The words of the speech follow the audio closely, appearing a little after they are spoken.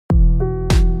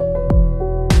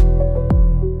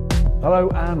Hello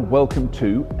and welcome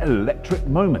to Electric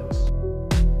Moments.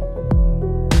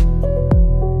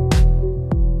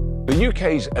 The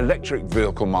UK's electric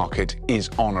vehicle market is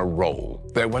on a roll.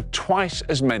 There were twice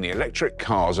as many electric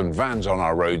cars and vans on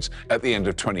our roads at the end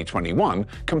of 2021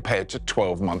 compared to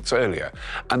 12 months earlier,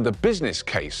 and the business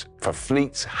case for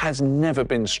fleets has never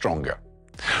been stronger.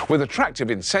 With attractive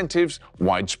incentives,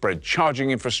 widespread charging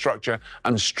infrastructure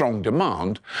and strong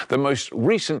demand, the most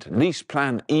recent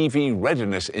LeasePlan EV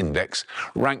Readiness Index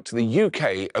ranked the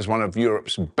UK as one of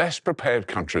Europe's best prepared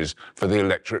countries for the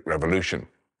electric revolution.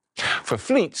 For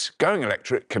fleets, going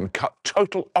electric can cut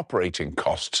total operating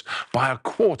costs by a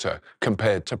quarter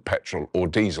compared to petrol or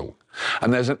diesel.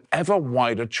 And there's an ever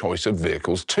wider choice of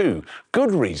vehicles too.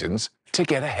 Good reasons to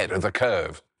get ahead of the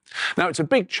curve. Now, it's a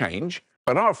big change,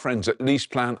 but our friends at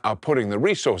LeasePlan are putting the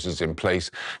resources in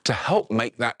place to help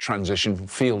make that transition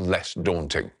feel less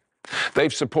daunting.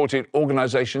 They've supported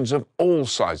organisations of all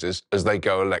sizes as they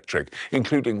go electric,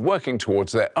 including working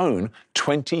towards their own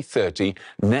 2030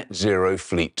 net zero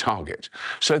fleet target.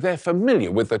 So they're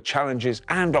familiar with the challenges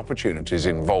and opportunities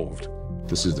involved.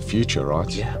 This is the future, right?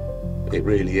 Yeah, it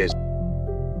really is.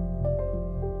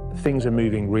 Things are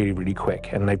moving really, really quick,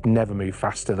 and they've never moved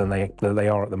faster than they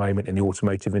are at the moment in the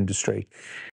automotive industry.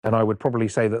 And I would probably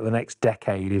say that the next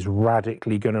decade is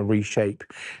radically going to reshape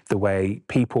the way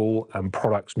people and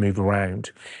products move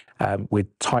around, with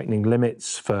tightening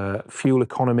limits for fuel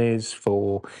economies,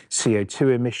 for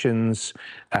CO2 emissions,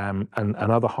 and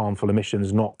other harmful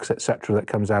emissions, NOx, etc., that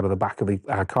comes out of the back of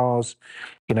our cars.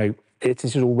 You know, it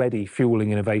is already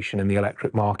fueling innovation in the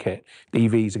electric market.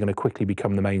 EVs are going to quickly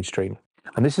become the mainstream.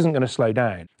 And this isn't going to slow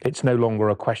down. It's no longer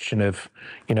a question of,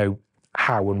 you know,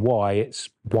 how and why, it's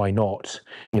why not.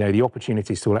 You know, the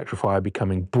opportunities to electrify are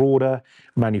becoming broader.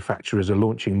 Manufacturers are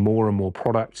launching more and more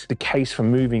products. The case for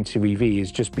moving to EV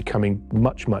is just becoming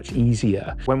much, much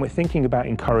easier. When we're thinking about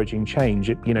encouraging change,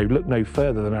 you know, look no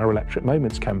further than our Electric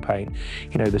Moments campaign,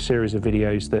 you know, the series of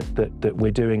videos that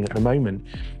we're doing at the moment.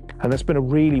 And that's been a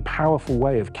really powerful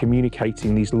way of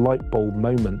communicating these light bulb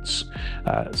moments,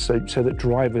 so that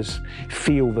drivers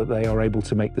feel that they are able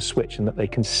to make the switch and that they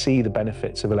can see the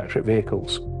benefits of electric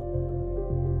vehicles.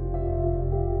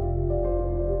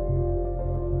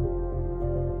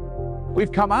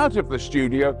 We've come out of the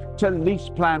studio to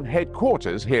LeasePlan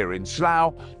headquarters here in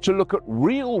Slough to look at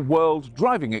real-world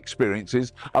driving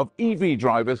experiences of EV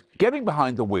drivers getting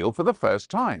behind the wheel for the first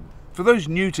time. For those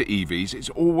new to EVs, it's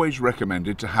always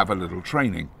recommended to have a little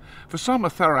training. For some, a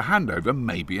thorough handover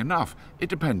may be enough. It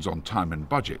depends on time and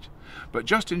budget. But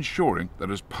just ensuring that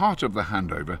as part of the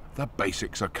handover, the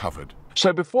basics are covered.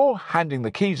 So before handing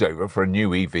the keys over for a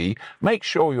new EV, make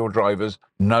sure your drivers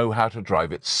know how to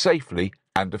drive it safely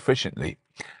and efficiently.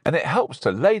 And it helps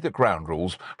to lay the ground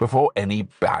rules before any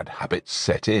bad habits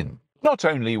set in. Not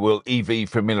only will EV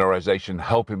familiarisation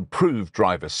help improve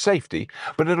driver safety,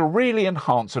 but it'll really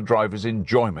enhance a driver's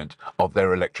enjoyment of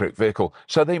their electric vehicle,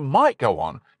 so they might go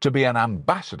on to be an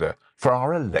ambassador for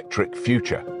our electric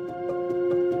future.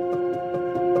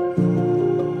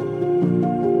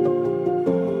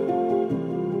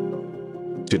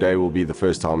 Today will be the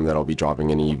first time that I'll be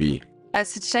driving an EV.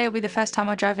 So today will be the first time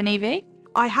I drive an EV.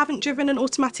 I haven't driven an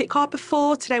automatic car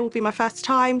before. Today will be my first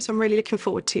time, so I'm really looking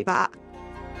forward to that.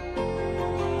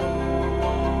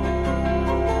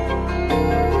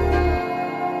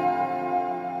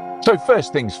 So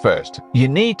first things first, you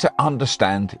need to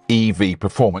understand EV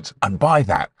performance, and by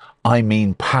that I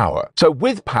mean power. So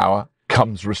with power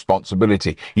comes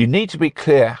responsibility. You need to be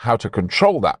clear how to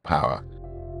control that power.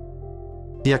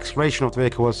 The acceleration of the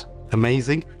vehicle was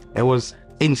amazing. It was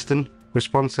instant,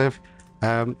 responsive,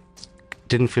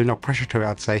 didn't feel no pressure to it,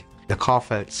 I'd say. The car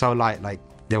felt so light, like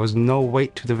there was no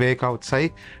weight to the vehicle, I would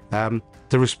say. The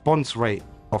response rate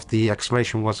of the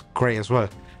acceleration was great as well.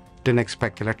 Didn't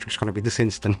expect electric's going to be this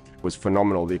instant. It was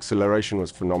phenomenal. The acceleration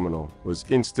was phenomenal. It was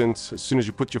instant. As soon as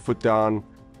you put your foot down,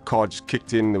 car just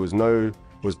kicked in. There was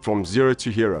was from zero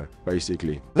to hero,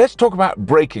 basically. Let's talk about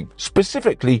braking,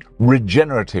 specifically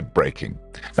regenerative braking.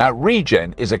 Now,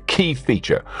 regen is a key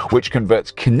feature which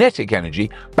converts kinetic energy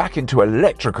back into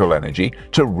electrical energy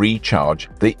to recharge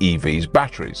the EV's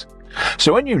batteries.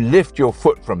 So when you lift your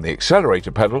foot from the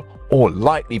accelerator pedal or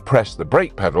lightly press the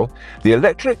brake pedal, the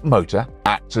electric motor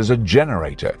acts as a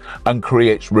generator and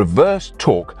creates reverse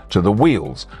torque to the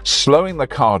wheels, slowing the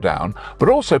car down, but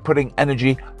also putting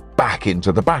energy back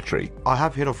into the battery. I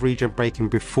have heard of regen braking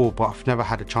before, but I've never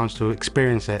had a chance to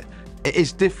experience it. It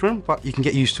is different, but you can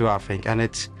get used to it, I think, and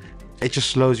it just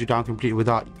slows you down completely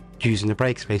without using the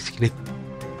brakes, basically.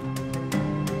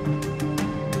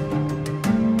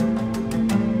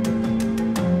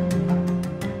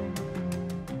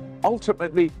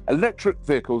 ultimately, electric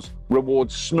vehicles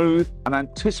reward smooth and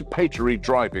anticipatory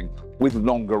driving with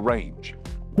longer range.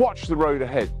 Watch the road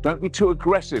ahead. Don't be too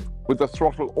aggressive with the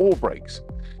throttle or brakes.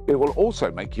 It will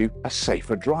also make you a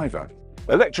safer driver.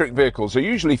 Electric vehicles are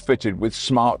usually fitted with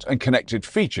smart and connected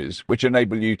features which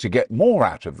enable you to get more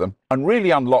out of them and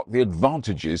really unlock the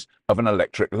advantages of an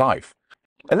electric life.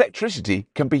 Electricity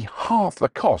can be half the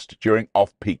cost during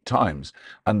off-peak times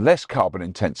and less carbon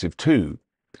intensive too.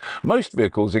 Most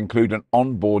vehicles include an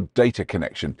onboard data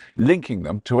connection, linking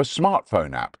them to a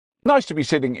smartphone app. Nice to be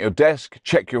sitting at your desk,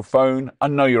 check your phone,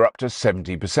 and know you're up to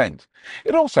 70%.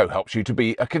 It also helps you to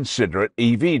be a considerate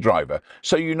EV driver,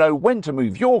 so you know when to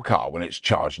move your car when it's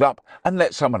charged up and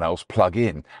let someone else plug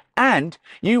in. And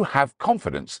you have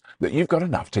confidence that you've got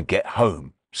enough to get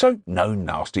home. So no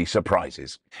nasty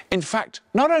surprises. In fact,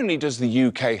 not only does the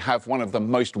UK have one of the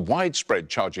most widespread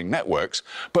charging networks,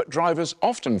 but drivers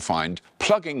often find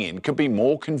plugging in can be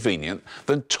more convenient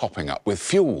than topping up with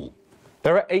fuel.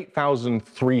 There are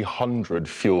 8,300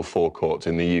 fuel forecourts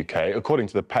in the UK, according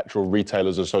to the Petrol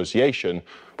Retailers Association,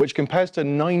 which compares to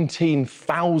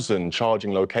 19,000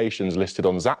 charging locations listed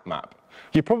on ZapMap.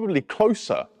 You're probably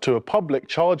closer to a public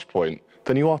charge point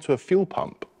than you are to a fuel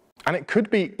pump. And it could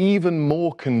be even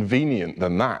more convenient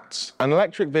than that. An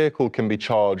electric vehicle can be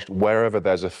charged wherever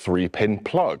there's a 3-pin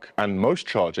plug, and most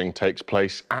charging takes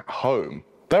place at home.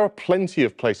 There are plenty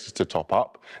of places to top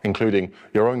up, including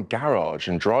your own garage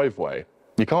and driveway.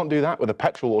 You can't do that with a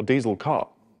petrol or diesel car.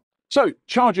 So,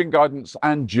 charging guidance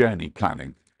and journey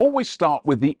planning. Always start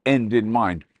with the end in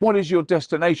mind. What is your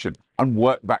destination? And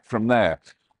work back from there.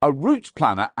 A route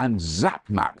planner and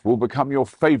ZapMap will become your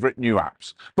favourite new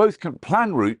apps. Both can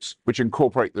plan routes which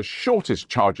incorporate the shortest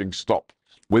charging stop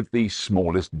with the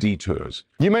smallest detours.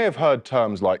 You may have heard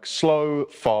terms like slow,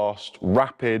 fast,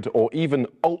 rapid, or even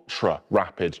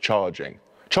ultra-rapid charging.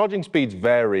 Charging speeds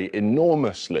vary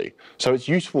enormously, so it's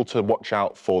useful to watch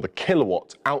out for the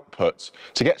kilowatt outputs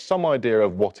to get some idea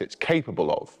of what it's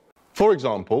capable of. For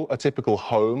example, a typical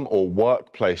home or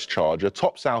workplace charger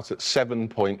tops out at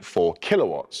 7.4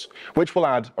 kilowatts, which will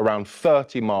add around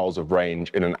 30 miles of range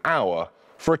in an hour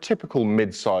for a typical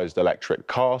mid-sized electric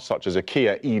car such as a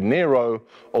Kia e-Niro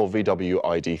or VW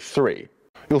ID3.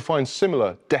 You'll find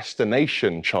similar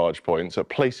destination charge points at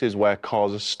places where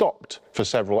cars are stopped for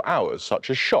several hours, such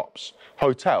as shops,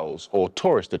 hotels, or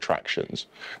tourist attractions.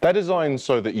 They're designed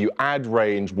so that you add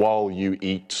range while you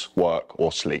eat, work,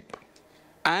 or sleep.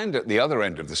 And at the other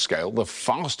end of the scale, the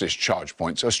fastest charge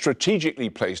points are strategically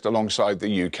placed alongside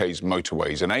the UK's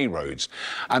motorways and A roads,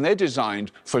 and they're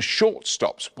designed for short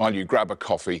stops while you grab a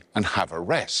coffee and have a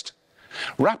rest.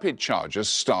 Rapid chargers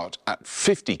start at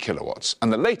 50 kilowatts,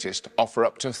 and the latest offer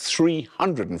up to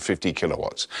 350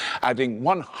 kilowatts, adding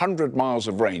 100 miles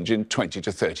of range in 20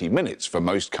 to 30 minutes for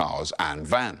most cars and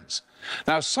vans.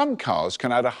 Now, some cars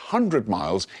can add 100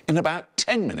 miles in about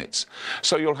 10 minutes,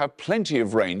 so you'll have plenty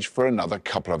of range for another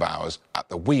couple of hours at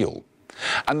the wheel.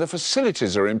 And the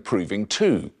facilities are improving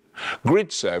too.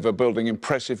 GridServe are building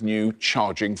impressive new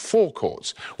charging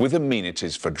forecourts with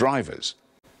amenities for drivers.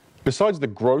 Besides the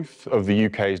growth of the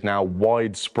UK's now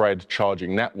widespread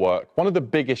charging network, one of the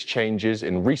biggest changes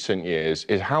in recent years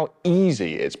is how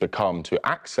easy it's become to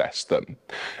access them.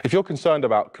 If you're concerned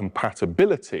about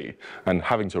compatibility and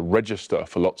having to register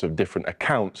for lots of different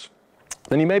accounts,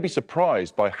 then you may be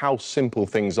surprised by how simple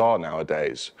things are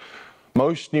nowadays.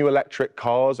 Most new electric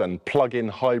cars and plug-in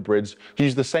hybrids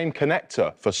use the same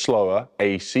connector for slower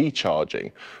AC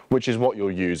charging, which is what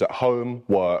you'll use at home,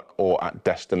 work, or at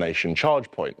destination charge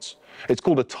points. It's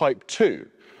called a Type 2,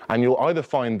 and you'll either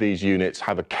find these units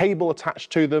have a cable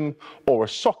attached to them or a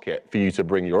socket for you to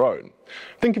bring your own.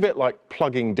 Think of it like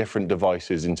plugging different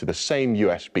devices into the same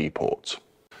USB port.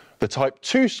 The Type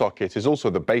 2 socket is also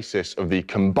the basis of the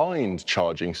combined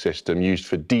charging system used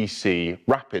for DC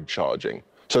rapid charging.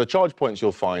 So the charge points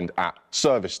you'll find at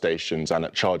service stations and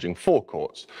at charging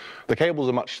forecourts. The cables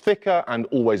are much thicker and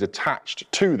always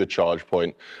attached to the charge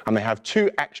point, and they have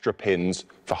 2 extra pins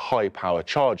for high power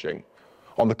charging.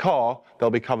 On the car, they'll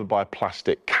be covered by a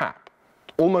plastic cap.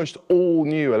 Almost all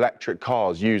new electric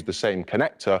cars use the same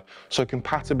connector, so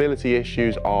compatibility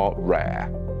issues are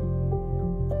rare.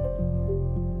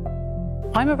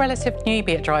 I'm a relative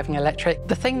newbie at driving electric.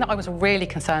 The thing that I was really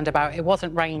concerned about, it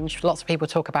wasn't range. Lots of people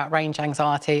talk about range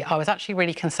anxiety. I was actually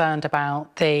really concerned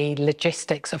about the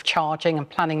logistics of charging and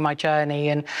planning my journey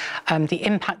and the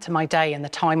impact to my day and the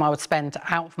time I would spend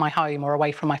out of my home or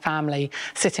away from my family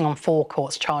sitting on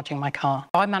forecourts charging my car.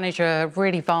 I manage a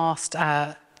really vast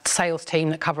sales team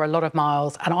that cover a lot of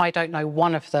miles, and I don't know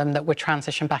one of them that would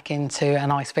transition back into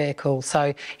an ICE vehicle.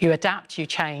 So you adapt, you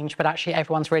change, but actually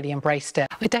everyone's really embraced it.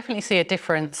 I definitely see a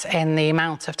difference in the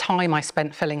amount of time I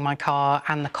spent filling my car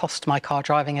and the cost of my car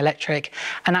driving electric.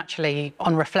 And actually,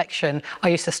 on reflection, I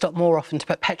used to stop more often to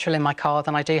put petrol in my car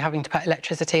than I do having to put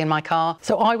electricity in my car.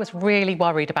 So I was really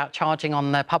worried about charging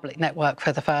on the public network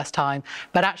for the first time.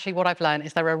 But actually what I've learned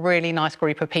is they're a really nice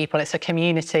group of people. It's a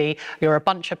community. You're a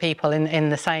bunch of people in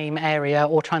the same area,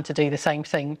 all trying to do the same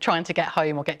thing, trying to get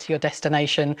home or get to your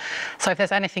destination. So if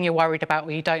there's anything you're worried about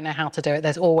or you don't know how to do it,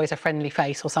 there's always a friendly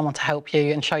face or someone to help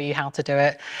you and show you how to do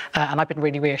it. And I've been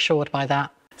really reassured by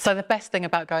that. So the best thing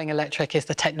about going electric is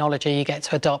the technology you get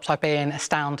to adopt. I've been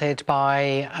astounded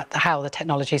by how the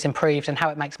technology's improved and how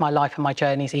it makes my life and my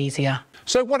journeys easier.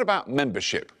 So what about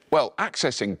membership? Well,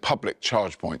 accessing public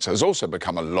charge points has also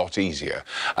become a lot easier,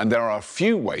 and there are a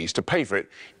few ways to pay for it,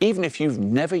 even if you've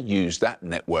never used that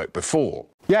network before.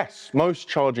 Yes, most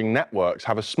charging networks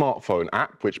have a smartphone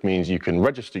app, which means you can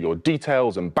register your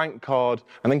details and bank card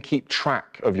and then keep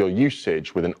track of your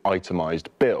usage with an itemised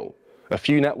bill. A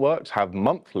few networks have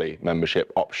monthly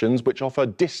membership options which offer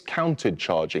discounted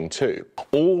charging too.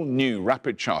 All new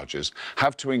rapid chargers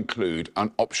have to include an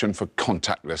option for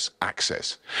contactless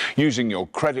access, using your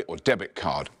credit or debit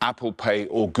card, Apple Pay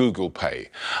or Google Pay.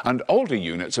 And older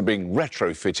units are being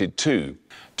retrofitted too.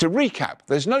 To recap,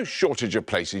 there's no shortage of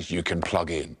places you can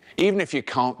plug in, even if you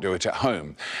can't do it at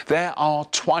home. There are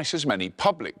twice as many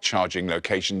public charging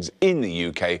locations in the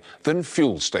UK than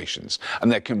fuel stations, and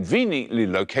they're conveniently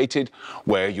located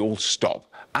where you'll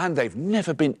stop. And they've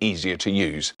never been easier to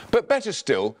use. But better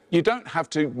still, you don't have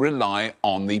to rely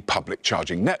on the public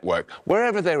charging network.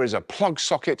 Wherever there is a plug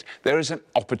socket, there is an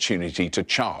opportunity to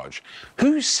charge.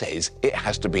 Who says it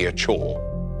has to be a chore?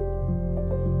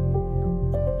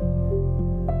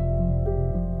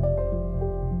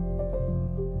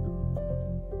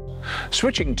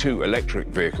 Switching to electric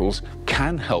vehicles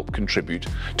can help contribute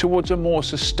towards a more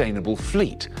sustainable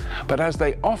fleet, but as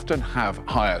they often have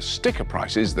higher sticker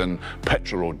prices than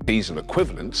petrol or diesel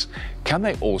equivalents, can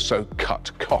they also cut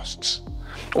costs?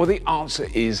 Well, the answer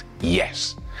is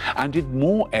yes, and in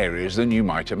more areas than you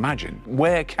might imagine.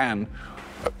 Where can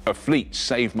a fleet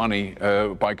save money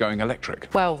by going electric?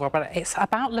 Well, Robert, it's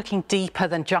about looking deeper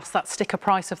than just that sticker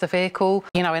price of the vehicle.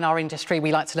 You know, in our industry,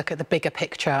 we like to look at the bigger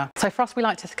picture. So for us, we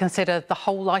like to consider the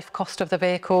whole life cost of the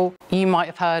vehicle. You might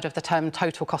have heard of the term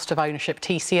total cost of ownership,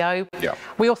 TCO. Yeah.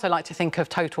 We also like to think of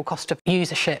total cost of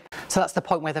usership. So that's the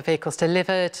point where the vehicle's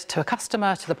delivered to a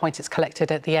customer to the point it's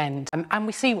collected at the end. And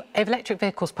we see electric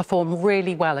vehicles perform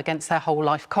really well against their whole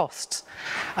life costs.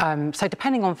 So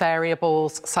depending on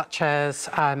variables such as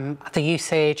the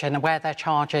usage and where they're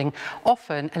charging,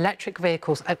 often electric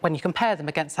vehicles, when you compare them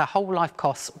against their whole life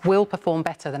costs, will perform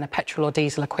better than a petrol or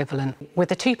diesel equivalent. With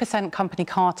the 2% company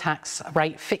car tax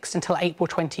rate fixed until April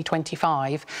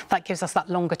 2025, that gives us that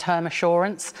longer term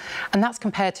assurance, and that's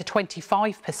compared to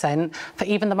 25% for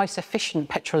even the most efficient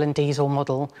petrol and diesel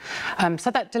model. So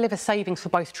that delivers savings for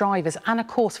both drivers and of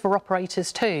course for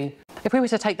operators too. If we were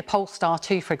to take the Polestar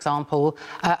 2, for example,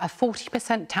 a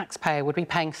 40% taxpayer would be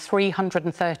paying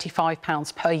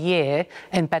 £335 per year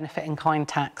in benefit in kind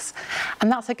tax.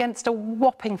 And that's against a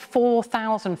whopping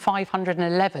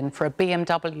 £4,511 for a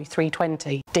BMW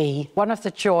 320d. One of the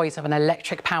joys of an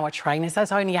electric powertrain is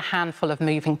there's only a handful of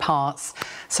moving parts.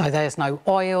 So there's no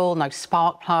oil, no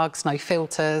spark plugs, no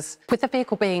filters. With the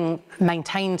vehicle being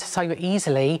maintained so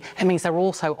easily, it means they're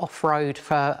also off-road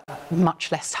for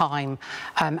much less time.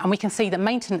 And we can see that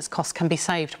maintenance costs can be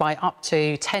saved by up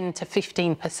to 10 to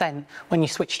 15% when you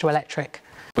switch to electric.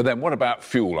 But then what about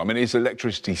fuel? I mean, is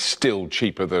electricity still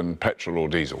cheaper than petrol or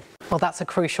diesel? Well, that's a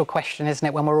crucial question, isn't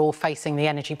it, when we're all facing the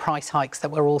energy price hikes that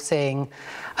we're all seeing?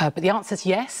 But the answer is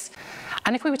yes.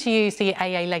 And if we were to use the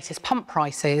AA latest pump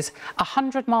prices, a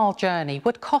 100-mile journey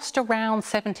would cost around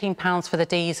 £17 for the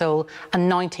diesel and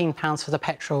 £19 for the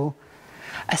petrol.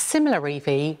 A similar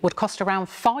EV would cost around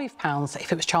 £5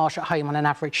 if it was charged at home on an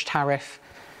average tariff.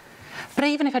 But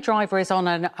even if a driver is on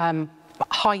an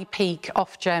high peak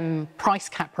off-gem price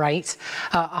cap rate,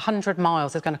 100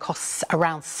 miles is going to cost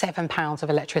around £7 of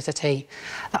electricity.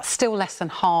 That's still less than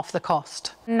half the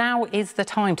cost. Now is the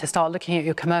time to start looking at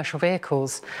your commercial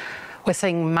vehicles. We're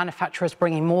seeing manufacturers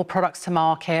bringing more products to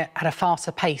market at a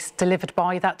faster pace, delivered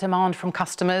by that demand from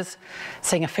customers,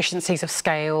 seeing efficiencies of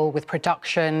scale with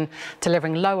production,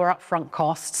 delivering lower upfront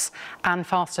costs and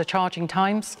faster charging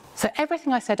times. So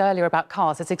everything I said earlier about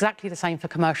cars is exactly the same for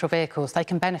commercial vehicles. They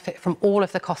can benefit from all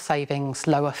of the cost savings,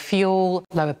 lower fuel,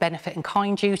 lower benefit in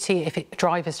kind duty if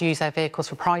drivers use their vehicles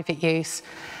for private use.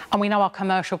 And we know our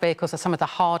commercial vehicles are some of the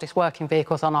hardest working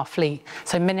vehicles on our fleet,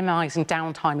 so minimising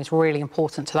downtime is really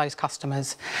important to those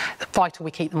customers. It's vital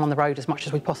we keep them on the road as much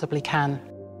as we possibly can.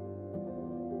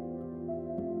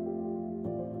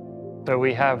 So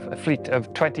we have a fleet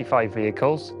of 25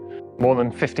 vehicles. More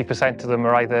than 50% of them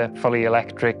are either fully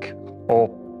electric or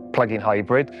plug-in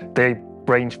hybrid. They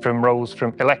range from roles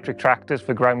from electric tractors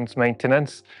for grounds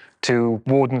maintenance to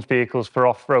wardens vehicles for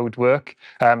off-road work.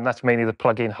 That's mainly the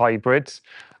plug-in hybrids,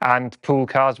 and pool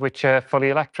cars which are fully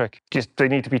electric. They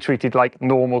need to be treated like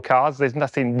normal cars. There's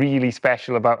nothing really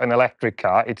special about an electric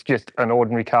car. It's just an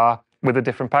ordinary car with a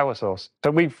different power source. So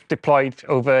we've deployed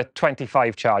over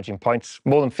 25 charging points.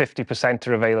 More than 50%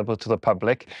 are available to the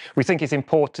public. We think it's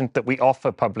important that we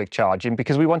offer public charging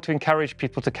because we want to encourage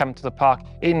people to come to the park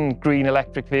in green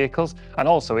electric vehicles, and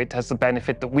also it has the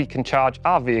benefit that we can charge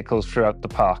our vehicles throughout the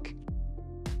park.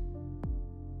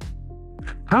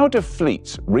 How do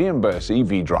fleets reimburse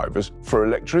EV drivers for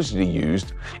electricity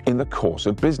used in the course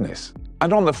of business?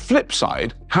 And on the flip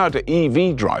side, how do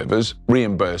EV drivers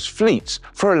reimburse fleets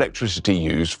for electricity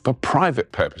used for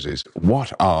private purposes?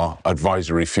 What are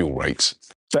advisory fuel rates?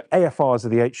 So AFRs are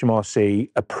the HMRC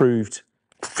approved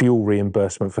fuel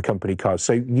reimbursement for company cars.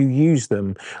 So you use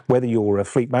them whether you're a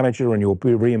fleet manager and you're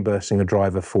reimbursing a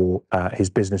driver for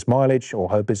his business mileage or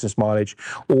her business mileage,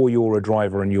 or you're a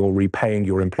driver and you're repaying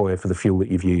your employer for the fuel that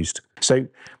you've used. So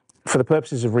for the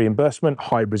purposes of reimbursement,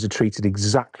 hybrids are treated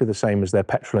exactly the same as their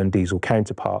petrol and diesel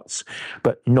counterparts,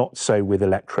 but not so with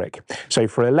electric. So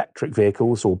for electric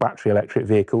vehicles or battery electric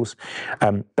vehicles,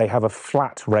 they have a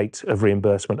flat rate of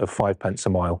reimbursement of 5p a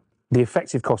mile. The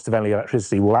effective cost of any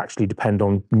electricity will actually depend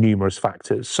on numerous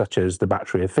factors, such as the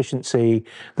battery efficiency,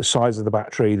 the size of the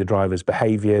battery, the driver's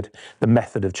behaviour, the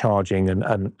method of charging,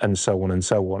 and so on and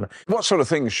so on. What sort of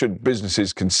things should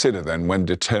businesses consider then when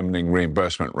determining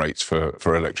reimbursement rates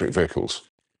for electric vehicles?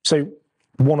 So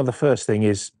one of the first thing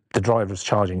is the driver's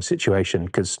charging situation,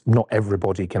 because not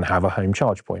everybody can have a home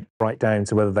charge point, right down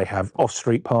to whether they have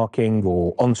off-street parking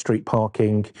or on-street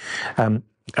parking.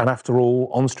 And after all,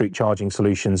 on-street charging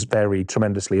solutions vary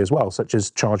tremendously as well, such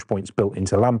as charge points built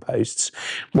into lampposts.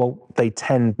 Well, they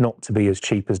tend not to be as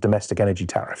cheap as domestic energy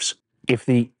tariffs. If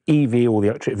the EV or the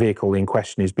electric vehicle in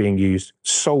question is being used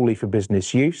solely for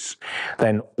business use,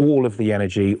 then all of the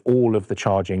energy, all of the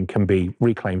charging can be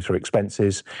reclaimed through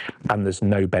expenses, and there's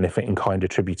no benefit in kind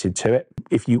attributed to it.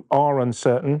 If you are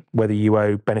uncertain whether you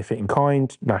owe benefit in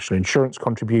kind, national insurance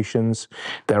contributions,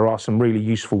 there are some really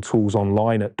useful tools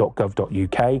online at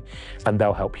 .gov.uk, and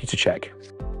they'll help you to check.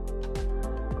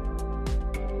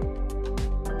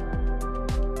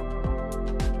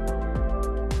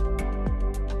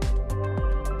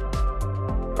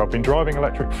 I've been driving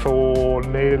electric for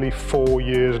nearly 4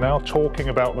 years now, talking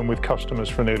about them with customers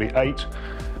for nearly 8.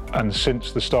 And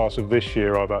since the start of this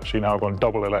year, I've actually now gone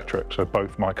double electric, so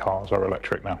both my cars are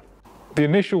electric now. The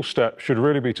initial step should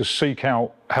really be to seek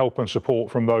out help and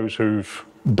support from those who've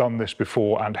done this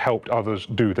before and helped others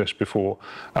do this before.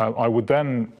 I would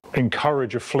then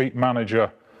encourage a fleet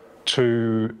manager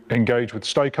to engage with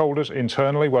stakeholders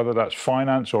internally, whether that's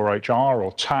finance or HR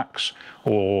or tax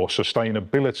or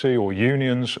sustainability or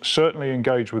unions. Certainly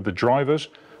engage with the drivers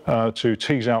to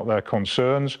tease out their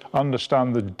concerns,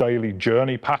 understand the daily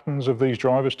journey patterns of these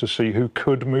drivers to see who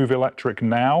could move electric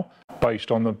now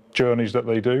based on the journeys that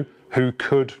they do, who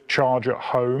could charge at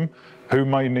home, who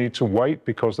may need to wait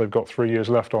because they've got 3 years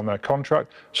left on their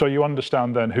contract. So you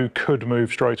understand then who could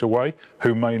move straight away,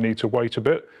 who may need to wait a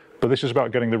bit. But this is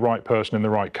about getting the right person in the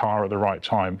right car at the right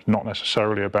time, not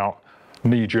necessarily about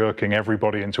knee-jerking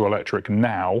everybody into electric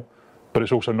now, but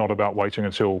it's also not about waiting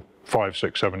until 5,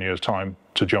 6, 7 years' time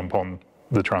to jump on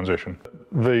the transition.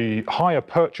 The higher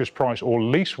purchase price or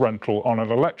lease rental on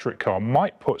an electric car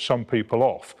might put some people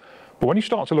off, but when you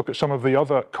start to look at some of the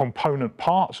other component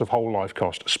parts of whole life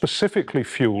cost, specifically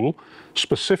fuel,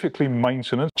 specifically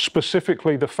maintenance,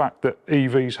 specifically the fact that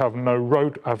EVs have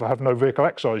no vehicle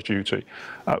excise duty,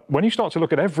 when you start to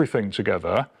look at everything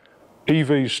together,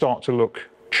 EVs start to look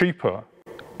cheaper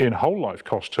in whole life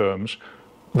cost terms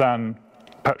than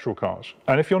petrol cars.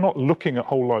 And if you're not looking at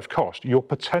whole life cost, you're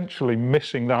potentially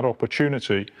missing that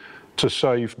opportunity to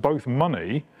save both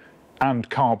money and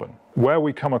carbon. Where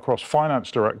we come across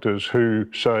finance directors who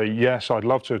say, yes, I'd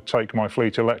love to take my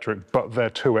fleet electric, but they're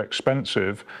too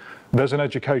expensive, There's an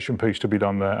education piece to be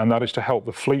done there, and that is to help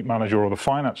the fleet manager or the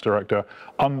finance director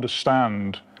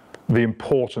understand the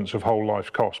importance of whole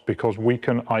life cost, because we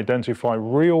can identify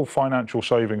real financial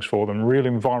savings for them, real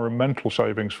environmental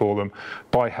savings for them,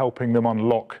 by helping them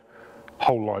unlock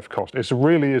whole life cost. It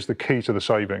really is the key to the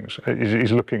savings,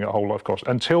 is looking at whole life cost.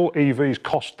 Until EVs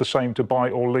cost the same to buy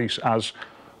or lease as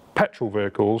petrol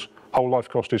vehicles, whole life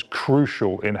cost is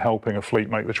crucial in helping a fleet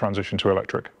make the transition to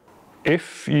electric.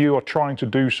 If you are trying to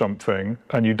do something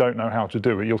and you don't know how to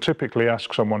do it, you'll typically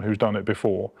ask someone who's done it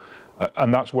before.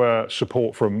 And that's where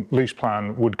support from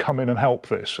LeasePlan would come in and help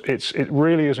this. It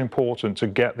really is important to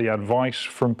get the advice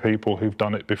from people who've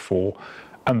done it before.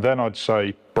 And then I'd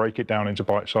say break it down into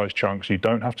bite-sized chunks. You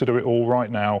don't have to do it all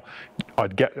right now.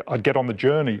 I'd get on the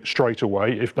journey straight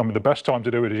away. The best time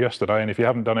to do it is yesterday, and if you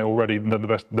haven't done it already, then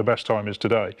the best time is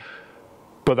today.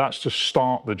 But that's to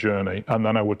start the journey, and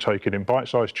then I would take it in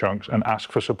bite-sized chunks and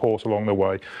ask for support along the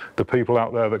way. The people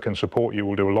out there that can support you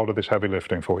will do a lot of this heavy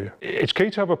lifting for you. It's key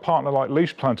to have a partner like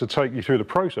LeasePlan to take you through the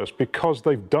process, because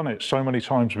they've done it so many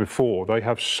times before. They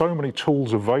have so many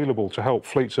tools available to help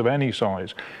fleets of any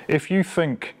size. If you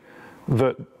think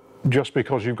that just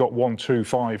because you've got 1, 2,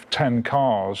 5, 10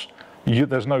 cars,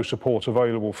 there's no support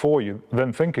available for you,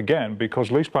 then think again, because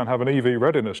LeasePlan have an EV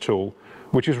readiness tool,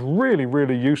 which is really,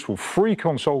 really useful, free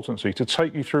consultancy to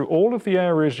take you through all of the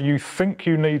areas you think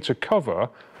you need to cover,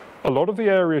 a lot of the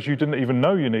areas you didn't even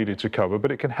know you needed to cover,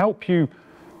 but it can help you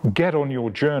get on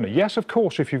your journey. Yes, of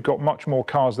course, if you've got much more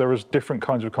cars, there is different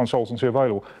kinds of consultancy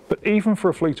available, but even for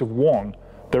a fleet of 1,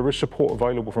 there is support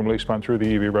available from LeasePlan through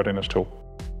the EV readiness tool.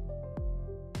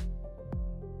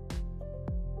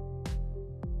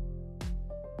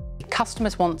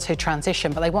 Customers want to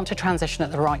transition, but they want to transition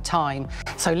at the right time.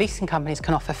 So leasing companies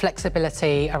can offer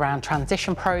flexibility around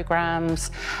transition programs,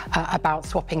 about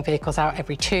swapping vehicles out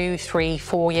every 2, 3,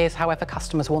 4 years, however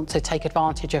customers want to take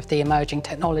advantage of the emerging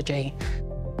technology.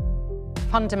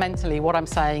 Fundamentally, what I'm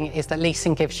saying is that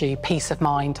leasing gives you peace of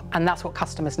mind, and that's what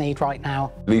customers need right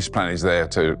now. LeasePlan is there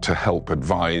to help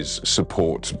advise,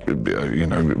 support,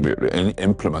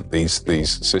 implement these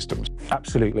systems.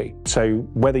 Absolutely. So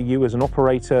whether you as an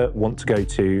operator want to go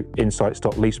to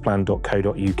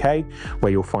insights.leaseplan.co.uk,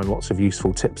 where you'll find lots of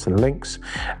useful tips and links,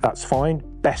 that's fine.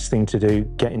 Best thing to do,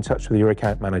 get in touch with your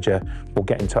account manager or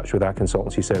get in touch with our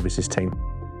consultancy services team.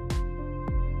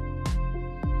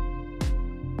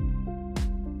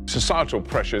 Societal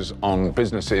pressures on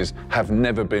businesses have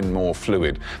never been more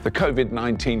fluid. The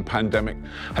COVID-19 pandemic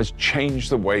has changed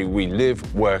the way we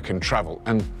live, work and travel,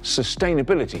 and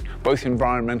sustainability, both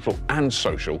environmental and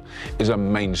social, is a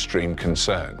mainstream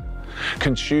concern.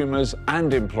 Consumers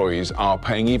and employees are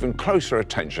paying even closer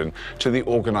attention to the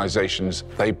organisations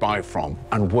they buy from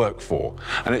and work for,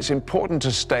 and it's important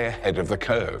to stay ahead of the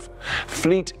curve.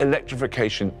 Fleet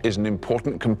electrification is an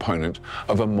important component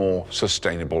of a more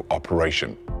sustainable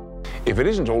operation. If it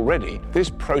isn't already, this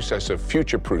process of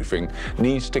future-proofing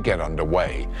needs to get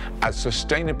underway, as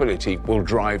sustainability will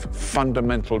drive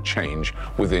fundamental change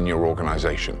within your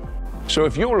organisation. So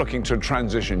if you're looking to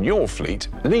transition your fleet,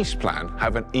 LeasePlan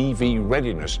have an EV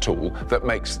readiness tool that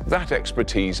makes that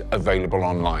expertise available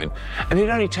online, and it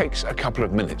only takes a couple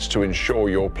of minutes to ensure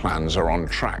your plans are on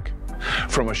track.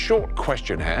 From a short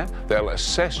questionnaire, they'll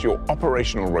assess your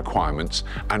operational requirements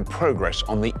and progress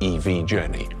on the EV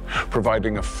journey,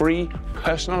 providing a free,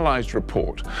 personalised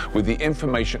report with the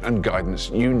information and guidance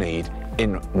you need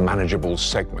in manageable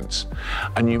segments.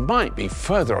 And you might be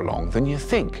further along than you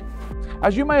think.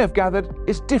 As you may have gathered,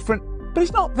 it's different, but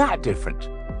it's not that different.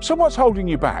 So what's holding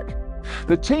you back?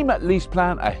 The team at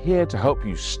LeasePlan are here to help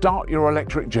you start your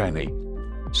electric journey.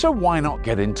 So why not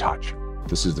get in touch?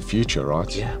 This is the future, right?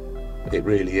 Yeah, it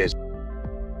really is.